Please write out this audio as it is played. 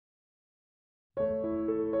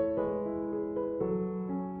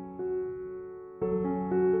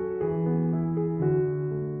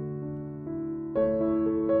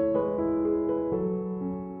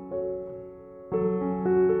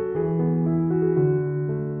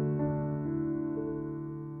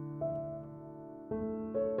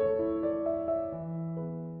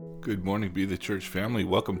Good morning, Be the Church family.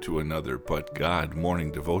 Welcome to another But God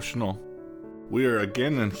morning devotional. We are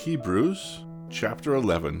again in Hebrews chapter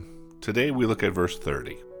 11. Today we look at verse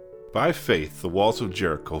 30. By faith, the walls of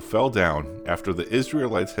Jericho fell down after the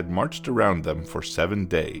Israelites had marched around them for 7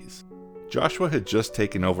 days. Joshua had just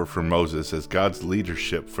taken over from Moses as God's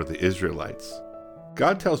leadership for the Israelites.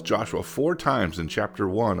 God tells Joshua 4 times in chapter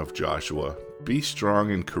 1 of Joshua, "Be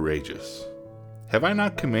strong and courageous." Have I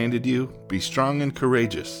not commanded you? Be strong and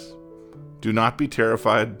courageous. Do not be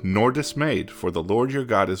terrified nor dismayed, for the Lord your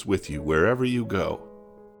God is with you wherever you go.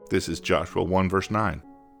 This is Joshua 1 verse 9.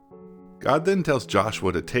 God then tells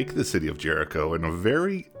Joshua to take the city of Jericho in a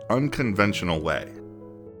very unconventional way.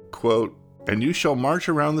 Quote, "And you shall march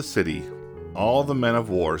around the city, all the men of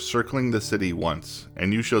war circling the city once,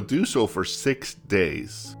 and you shall do so for 6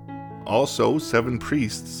 days. Also 7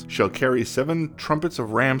 priests shall carry 7 trumpets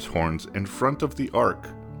of ram's horns in front of the ark,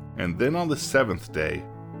 and then on the 7th day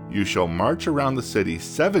you shall march around the city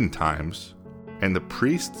 7 times, and the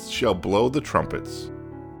priests shall blow the trumpets.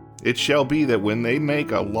 It shall be that when they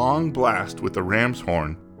make a long blast with the ram's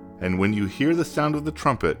horn, and when you hear the sound of the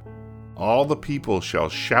trumpet, all the people shall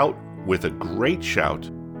shout with a great shout,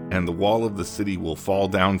 and the wall of the city will fall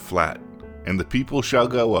down flat, and the people shall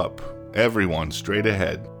go up, everyone straight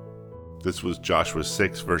ahead." This was Joshua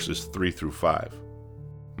 6 verses 3 through 5.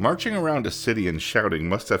 Marching around a city and shouting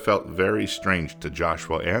must have felt very strange to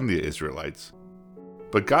Joshua and the Israelites.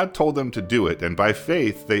 But God told them to do it, and by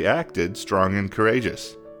faith they acted strong and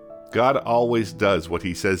courageous. God always does what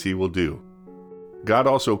He says He will do. God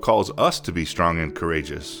also calls us to be strong and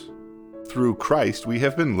courageous. Through Christ we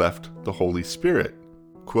have been left the Holy Spirit.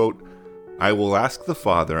 Quote, "I will ask the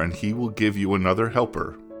Father, and He will give you another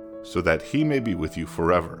helper, so that He may be with you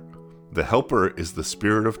forever. The Helper is the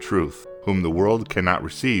Spirit of truth, whom the world cannot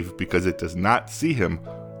receive because it does not see Him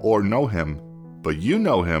or know Him. But you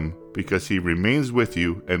know Him because He remains with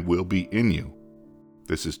you and will be in you."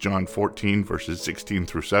 This is John 14 verses 16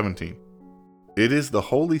 through 17. It is the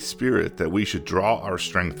Holy Spirit that we should draw our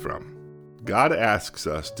strength from. God asks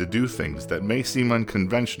us to do things that may seem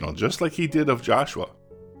unconventional, just like He did of Joshua.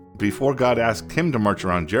 Before God asked him to march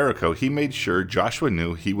around Jericho, He made sure Joshua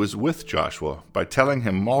knew He was with Joshua by telling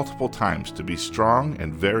him multiple times to be strong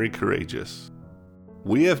and very courageous.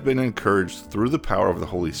 We have been encouraged through the power of the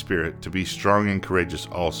Holy Spirit to be strong and courageous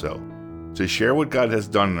also, to share what God has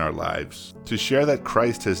done in our lives, to share that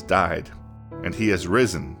Christ has died, and He has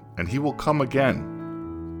risen, and He will come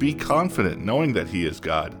again. Be confident knowing that He is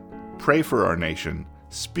God. Pray for our nation.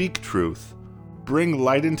 Speak truth. Bring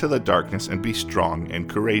light into the darkness and be strong and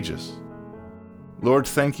courageous. Lord,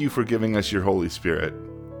 thank You for giving us Your Holy Spirit.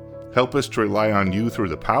 Help us to rely on You through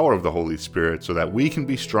the power of the Holy Spirit so that we can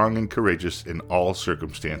be strong and courageous in all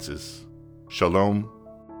circumstances. Shalom,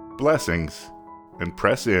 blessings, and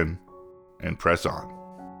press in and press on.